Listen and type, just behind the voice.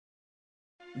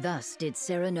Thus did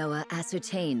Serenoa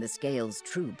ascertain the scale's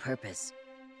true purpose.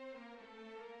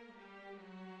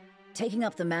 Taking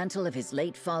up the mantle of his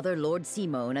late father, Lord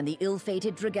Simone, and the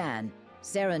ill-fated Dragan,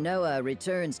 Serenoa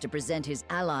returns to present his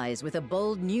allies with a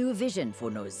bold new vision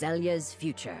for Norzelia's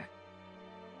future.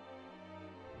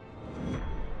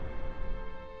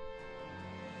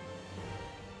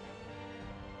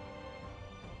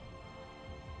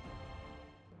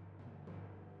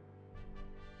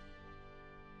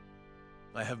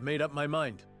 I have made up my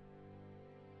mind.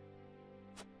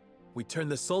 We turn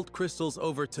the salt crystals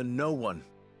over to no one,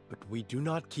 but we do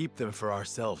not keep them for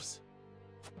ourselves.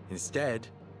 Instead,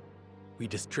 we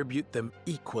distribute them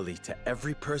equally to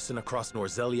every person across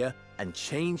Norzelia and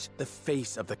change the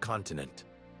face of the continent.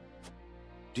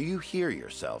 Do you hear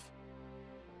yourself?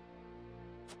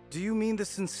 Do you mean this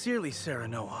sincerely,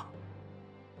 Serenoa?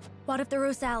 What of the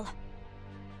Roselle?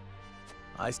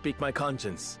 I speak my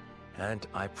conscience, and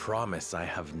I promise I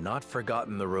have not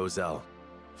forgotten the Roselle.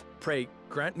 Pray,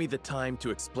 grant me the time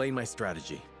to explain my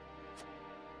strategy.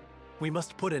 We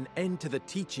must put an end to the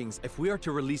teachings if we are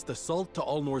to release the salt to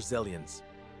all Norzelians.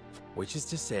 Which is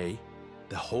to say,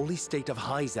 the holy state of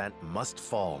Hyzant must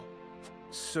fall.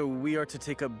 So we are to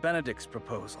take up Benedict's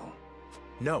proposal?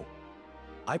 No.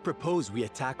 I propose we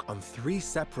attack on 3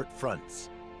 separate fronts.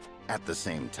 At the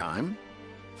same time?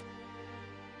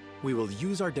 We will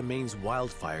use our domain's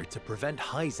wildfire to prevent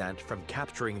Hyzant from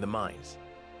capturing the mines.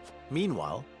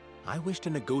 Meanwhile, I wish to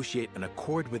negotiate an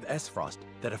accord with Esfrost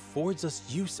that affords us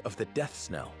use of the Death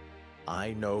Snell.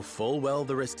 I know full well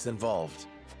the risks involved.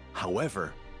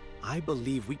 However, I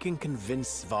believe we can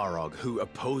convince Svarog, who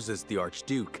opposes the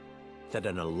Archduke, that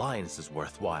an alliance is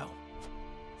worthwhile.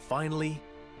 Finally,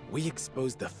 we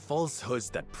expose the falsehoods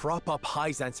that prop up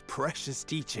Hyzant's precious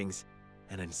teachings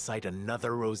and incite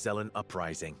another Rosellan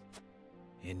uprising.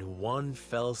 In one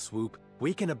fell swoop,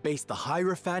 we can abase the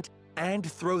Hierophant and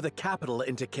throw the capital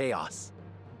into chaos.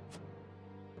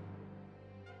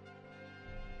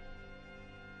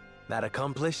 That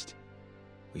accomplished,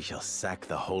 we shall sack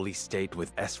the Holy State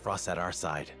with Esfrost at our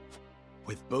side.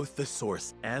 With both the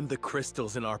source and the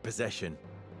crystals in our possession,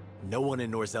 no one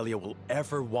in Norzelia will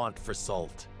ever want for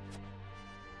salt.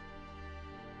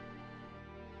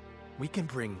 We can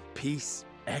bring peace,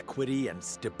 equity, and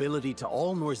stability to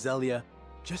all Norzelia,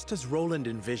 just as Roland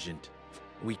envisioned.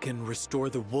 We can restore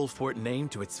the Wolfort name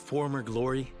to its former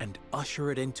glory and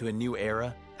usher it into a new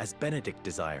era, as Benedict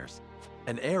desires.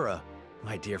 An era,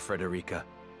 my dear Frederica,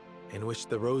 in which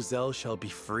the Roselle shall be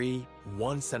free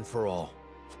once and for all.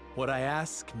 What I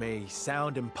ask may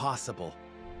sound impossible,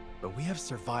 but we have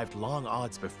survived long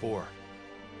odds before.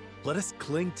 Let us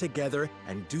cling together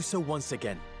and do so once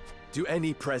again. Do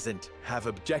any present have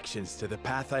objections to the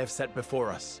path I have set before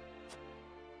us?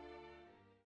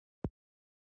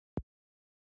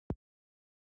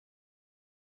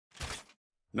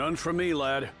 None from me,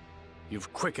 lad.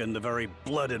 You've quickened the very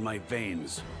blood in my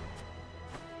veins.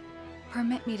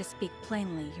 Permit me to speak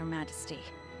plainly, Your Majesty.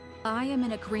 I am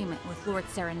in agreement with Lord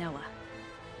Serenoa.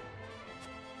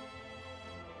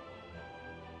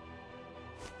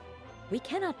 We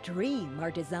cannot dream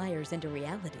our desires into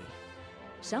reality.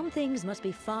 Some things must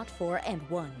be fought for and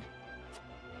won.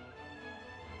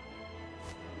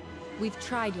 We've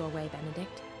tried your way,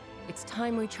 Benedict. It's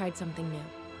time we tried something new.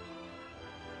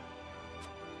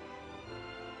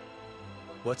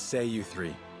 What say you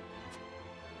 3?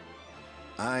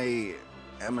 I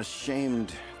am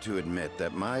ashamed to admit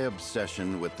that my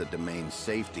obsession with the domain's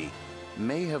safety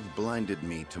may have blinded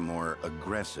me to more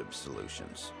aggressive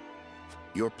solutions.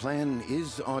 Your plan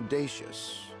is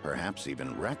audacious, perhaps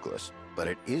even reckless, but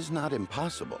it is not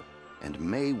impossible, and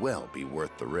may well be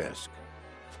worth the risk.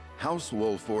 House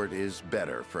Wolfort is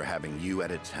better for having you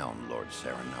at its helm, Lord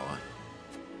Serenoa.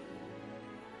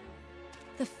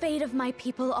 The fate of my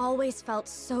people always felt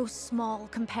so small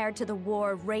compared to the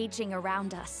war raging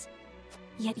around us.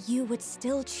 Yet you would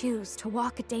still choose to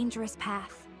walk a dangerous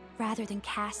path, rather than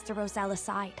cast the Roselle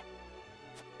aside.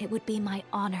 It would be my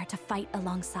honor to fight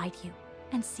alongside you,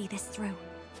 and see this through.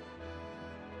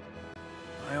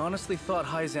 I honestly thought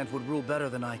Hyzant would rule better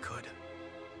than I could.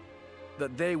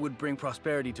 That they would bring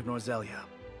prosperity to Norzelia.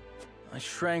 I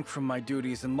shrank from my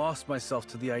duties and lost myself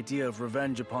to the idea of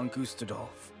revenge upon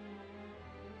Gustadolf.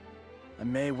 I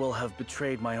may well have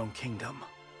betrayed my own kingdom.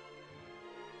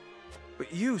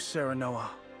 But you, Serenoa,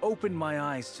 opened my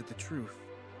eyes to the truth.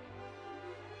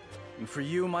 And for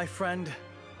you, my friend,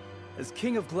 as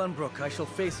King of Glenbrook, I shall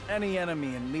face any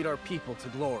enemy and lead our people to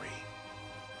glory.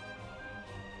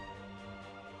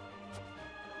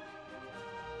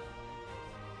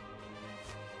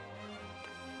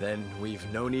 Then we've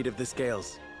no need of the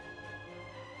scales.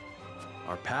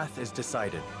 our path is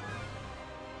decided.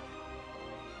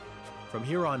 From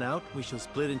here on out, we shall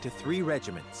split into 3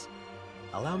 regiments.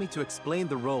 Allow me to explain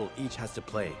the role each has to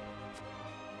play.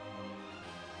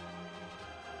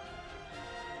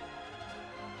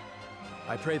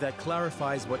 I pray that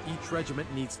clarifies what each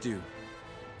regiment needs do.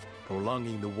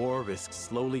 Prolonging the war risks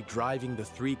slowly driving the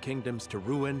 3 kingdoms to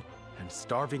ruin and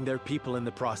starving their people in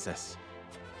the process.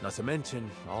 Not to mention,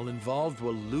 all involved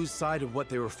will lose sight of what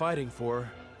they were fighting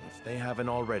for, if they haven't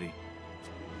already.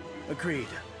 Agreed.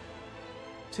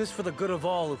 'Tis for the good of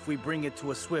all if we bring it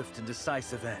to a swift and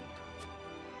decisive end.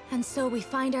 And so we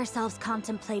find ourselves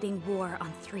contemplating war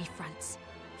on 3 fronts.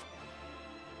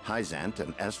 Hyzant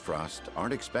and Esfrost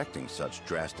aren't expecting such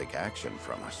drastic action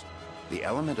from us. The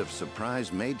element of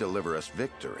surprise may deliver us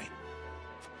victory.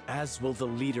 As will the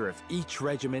leader of each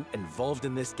regiment involved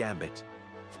in this gambit.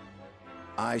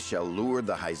 I shall lure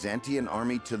the Hyzantian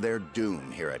army to their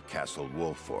doom here at Castle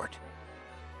Wolffort.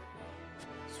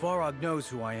 Svarog knows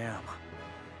who I am,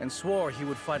 and swore he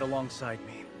would fight alongside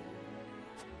me.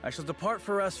 I shall depart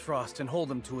for Esfrost and hold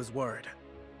him to his word.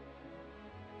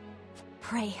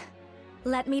 Pray,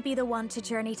 let me be the one to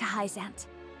journey to Hyzant.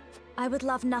 I would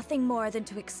love nothing more than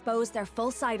to expose their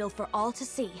false idol for all to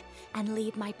see, and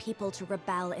lead my people to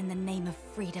rebel in the name of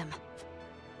freedom.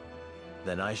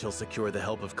 Then I shall secure the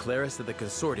help of Claris of the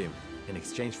Consortium in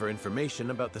exchange for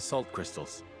information about the salt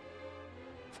crystals.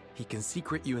 He can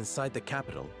secret you inside the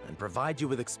capital and provide you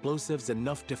with explosives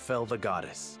enough to fell the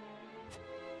goddess.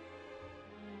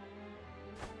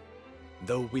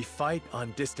 Though we fight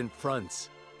on distant fronts,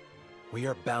 we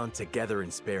are bound together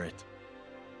in spirit.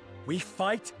 We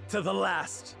fight to the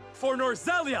last for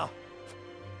Norzelia!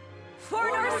 For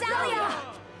Norzelia!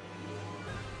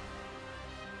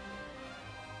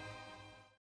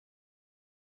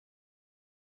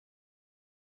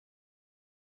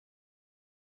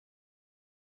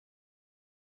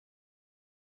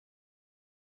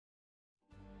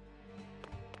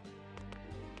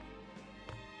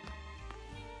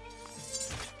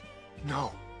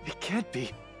 No, it can't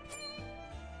be.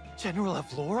 General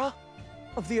Avlora?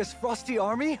 Of the Esfrosti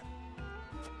army?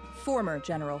 Former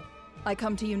General. I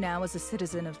come to you now as a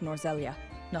citizen of Norzelia,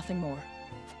 nothing more.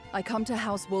 I come to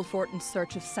House Wolffort in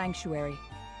search of sanctuary.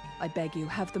 I beg you,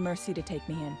 have the mercy to take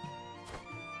me in.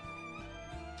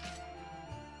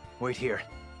 Wait here.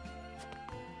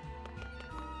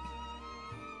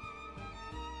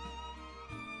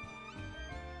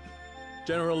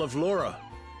 General Avlora,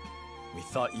 we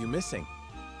thought you missing.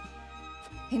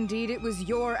 Indeed, it was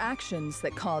your actions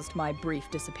that caused my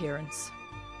brief disappearance,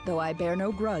 though I bear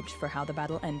no grudge for how the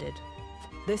battle ended.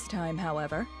 This time,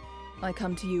 however, I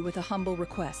come to you with a humble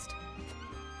request.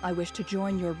 I wish to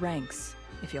join your ranks,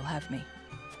 if you'll have me.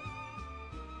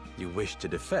 You wish to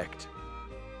defect?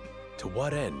 To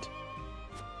what end?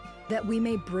 That we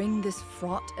may bring this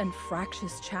fraught and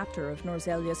fractious chapter of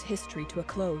Norzelia's history to a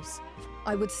close.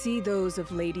 I would see those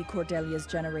of Lady Cordelia's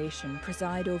generation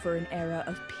preside over an era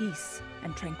of peace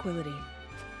and tranquility.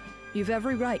 You've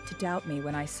every right to doubt me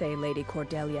when I say Lady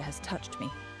Cordelia has touched me.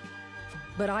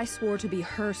 But I swore to be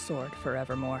her sword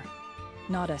forevermore,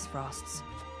 not Esfrost's.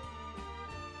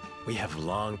 We have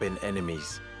long been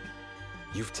enemies.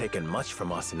 You've taken much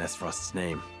from us in Esfrost's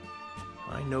name.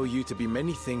 I know you to be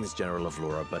many things, General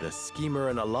Avlora, but a schemer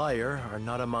and a liar are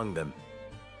not among them.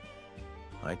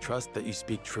 I trust that you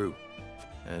speak true,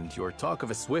 and your talk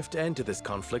of a swift end to this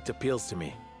conflict appeals to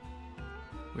me.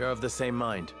 We are of the same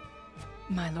mind.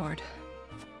 My lord.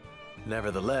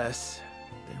 Nevertheless,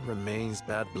 there remains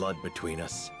bad blood between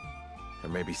us.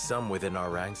 There may be some within our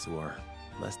ranks who are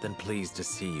less than pleased to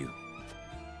see you.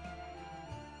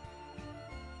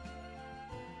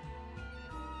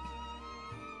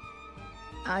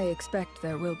 I expect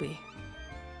there will be.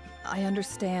 I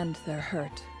understand their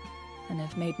hurt, and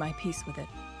have made my peace with it.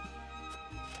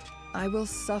 I will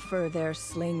suffer their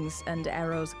slings and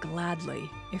arrows gladly,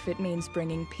 if it means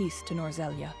bringing peace to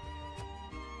Norzelia.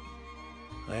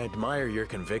 I admire your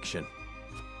conviction.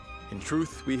 In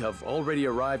truth, we have already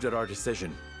arrived at our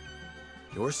decision.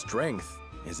 Your strength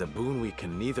is a boon we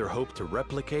can neither hope to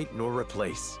replicate nor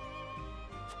replace.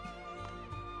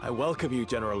 I welcome you,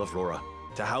 General Avlora,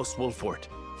 to House Wolffort.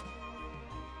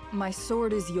 My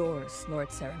sword is yours, Lord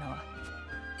Serenoa.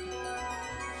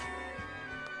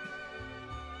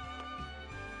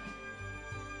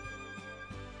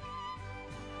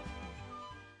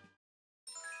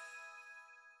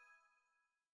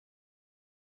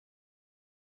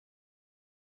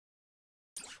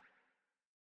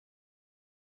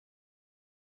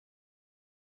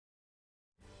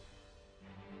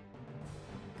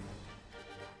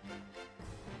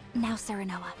 Now,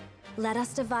 Serenoa, Let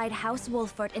us divide House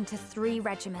Wolford into 3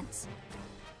 regiments.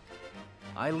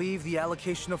 I leave the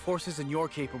allocation of forces in your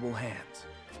capable hands.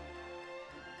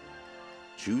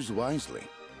 Choose wisely.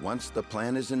 Once the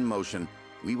plan is in motion,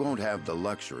 we won't have the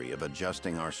luxury of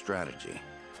adjusting our strategy.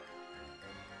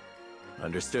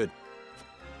 Understood.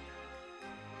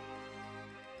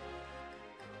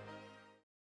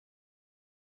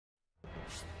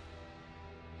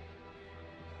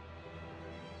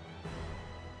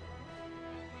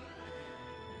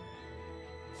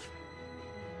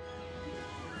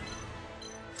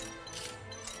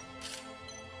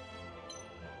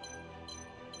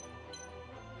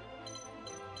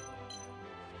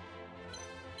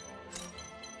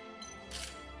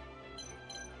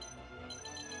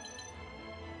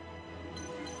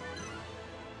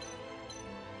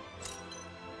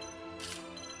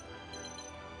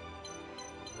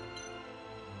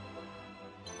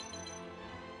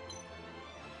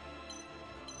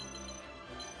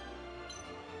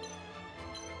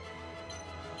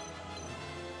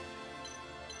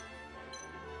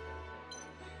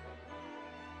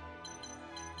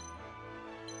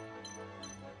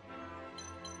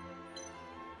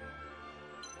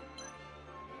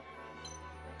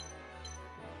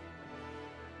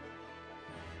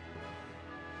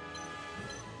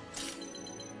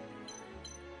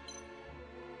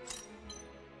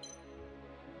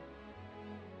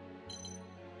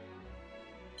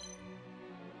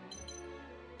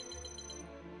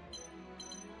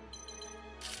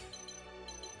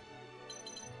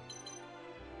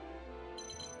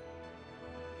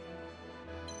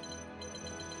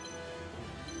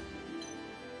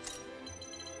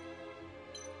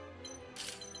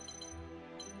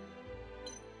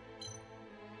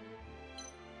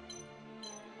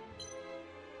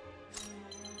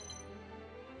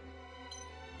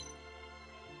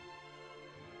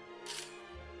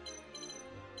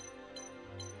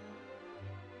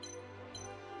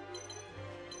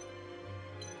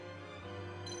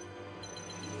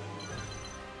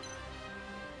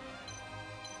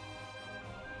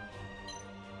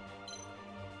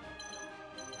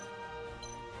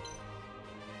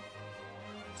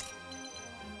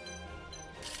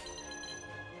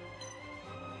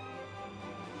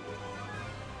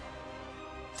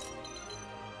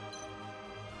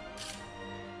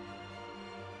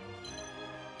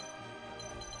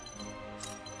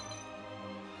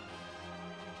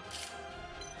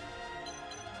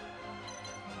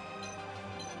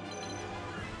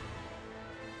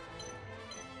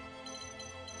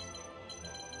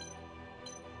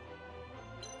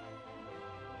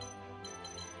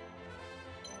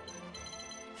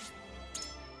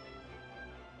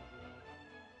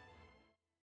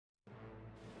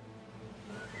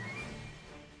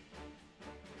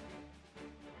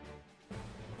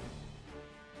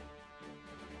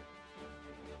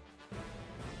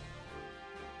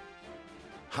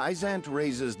 Hyzant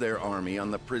raises their army on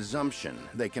the presumption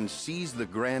they can seize the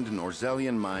Grand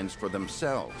Norzellian mines for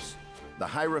themselves. The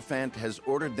Hierophant has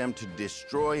ordered them to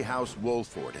destroy House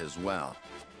Wolford as well.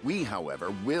 We,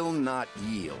 however, will not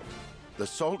yield. The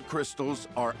salt crystals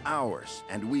are ours,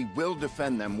 and we will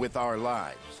defend them with our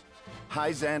lives.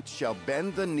 Hyzant shall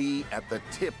bend the knee at the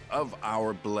tip of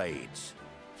our blades.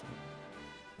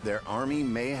 Their army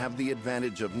may have the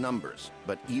advantage of numbers,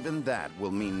 but even that will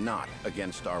mean naught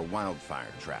against our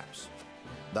wildfire traps.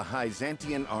 The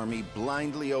Hyzantian army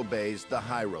blindly obeys the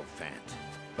Hierophant.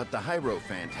 But the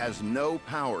Hierophant has no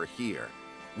power here.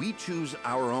 We choose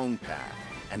our own path,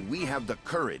 and we have the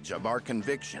courage of our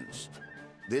convictions.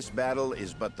 This battle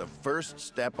is but the first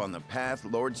step on the path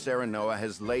Lord Serenoa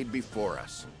has laid before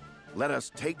us. Let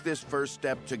us take this first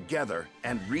step together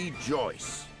and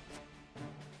rejoice.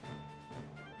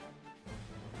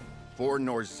 For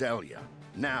Norzellia,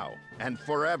 now and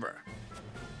forever.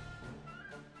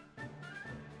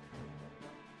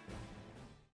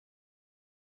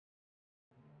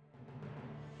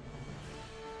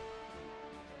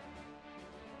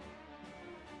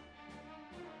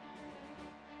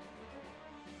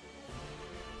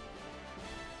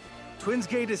 Twins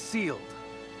Gate is sealed.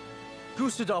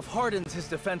 Gustadolf hardens his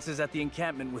defenses at the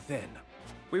encampment within.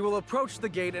 We will approach the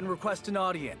gate and request an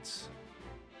audience.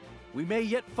 We may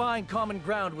yet find common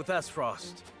ground with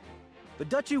Esfrost. The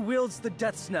Duchy wields the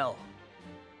Death Snell,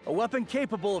 a weapon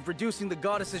capable of reducing the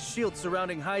goddess's shield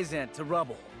surrounding Hyzant to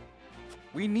rubble.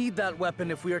 We need that weapon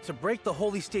if we are to break the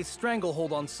Holy State's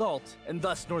stranglehold on Salt, and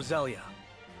thus Norzellia.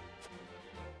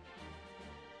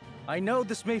 I know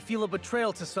this may feel a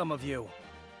betrayal to some of you.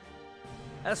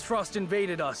 Esfrost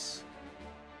invaded us.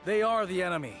 They are the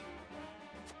enemy.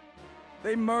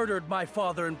 They murdered my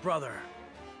father and brother.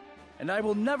 And I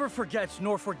will never forget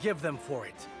nor forgive them for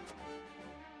it.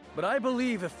 But I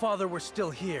believe if Father were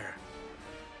still here,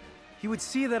 he would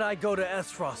see that I go to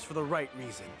Esfrost for the right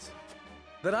reasons.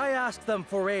 That I ask them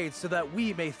for aid so that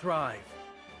we may thrive.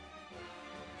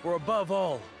 For above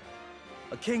all,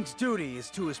 a king's duty is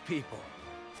to his people.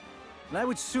 And I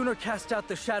would sooner cast out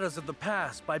the shadows of the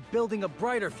past by building a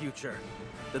brighter future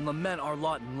than lament our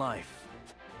lot in life.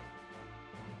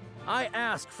 I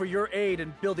ask for your aid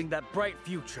in building that bright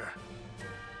future.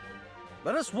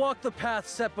 Let us walk the path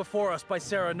set before us by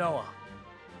Serenoa,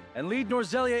 and lead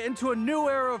Norzelia into a new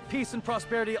era of peace and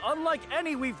prosperity unlike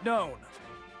any we've known.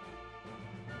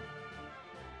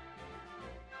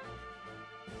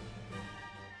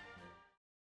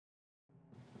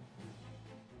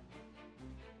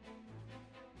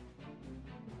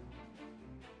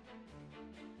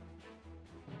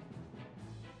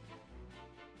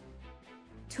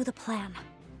 To the plan.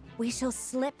 We shall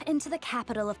slip into the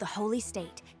capital of the Holy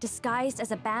State, disguised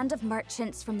as a band of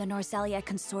merchants from the Norzelia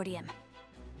Consortium.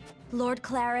 Lord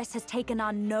Claris has taken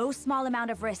on no small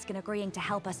amount of risk in agreeing to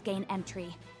help us gain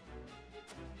entry.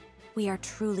 We are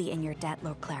truly in your debt,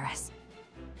 Lord Claris.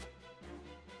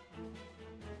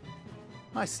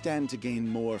 I stand to gain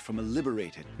more from a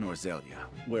liberated Norzelia,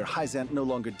 where Hyzant no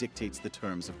longer dictates the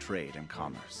terms of trade and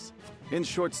commerce. In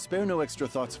short, spare no extra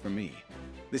thoughts for me.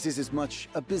 This is as much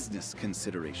a business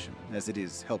consideration as it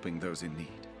is helping those in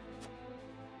need.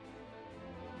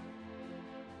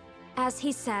 As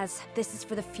he says, this is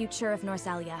for the future of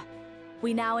Norzelia.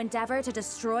 We now endeavor to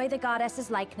destroy the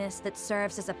goddess's likeness that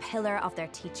serves as a pillar of their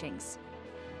teachings.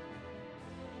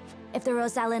 If the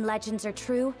Rosellan legends are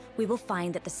true, we will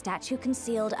find that the statue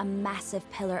concealed a massive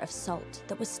pillar of salt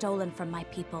that was stolen from my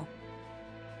people.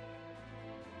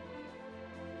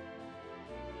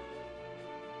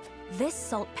 This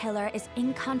salt pillar is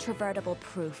incontrovertible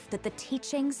proof that the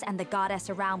teachings and the goddess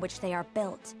around which they are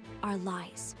built are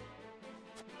lies.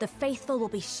 The faithful will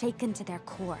be shaken to their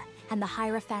core, and the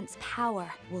Hierophant's power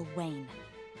will wane.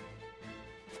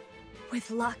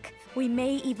 With luck, we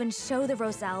may even show the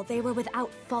Roselle they were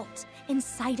without fault,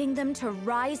 inciting them to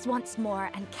rise once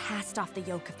more and cast off the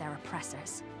yoke of their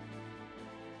oppressors.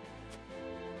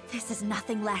 This is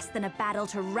nothing less than a battle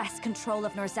to wrest control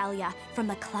of Norzelia from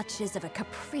the clutches of a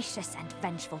capricious and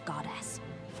vengeful goddess.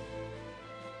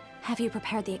 Have you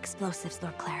prepared the explosives,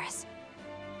 Lord Claris?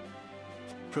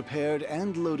 Prepared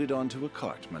and loaded onto a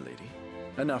cart, my lady.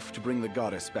 Enough to bring the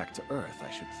goddess back to Earth,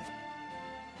 I should think.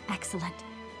 Excellent.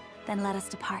 Then let us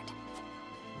depart.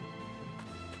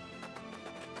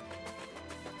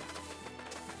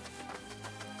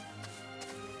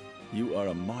 You are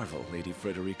a marvel, Lady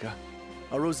Frederica.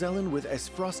 A Rosellan with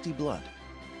Esfrosti blood,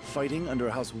 fighting under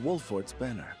House Wolfort's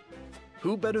banner.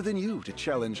 Who better than you to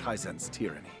challenge Hyzant's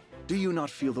tyranny? Do you not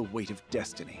feel the weight of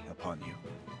destiny upon you?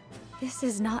 This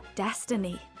is not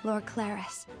destiny, Lord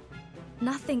Claris.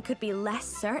 Nothing could be less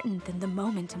certain than the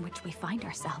moment in which we find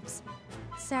ourselves.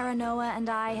 Serenoa and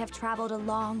I have traveled a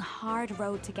long, hard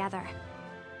road together.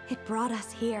 It brought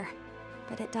us here,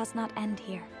 but it does not end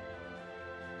here.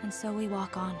 And so we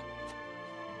walk on.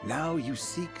 Now you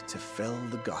seek to fell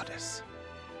the goddess.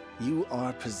 You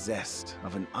are possessed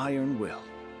of an iron will,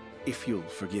 if you'll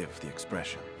forgive the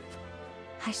expression.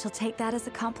 I shall take that as a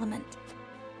compliment.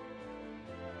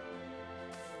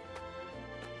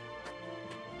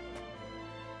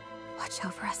 Watch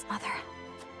over us, Mother.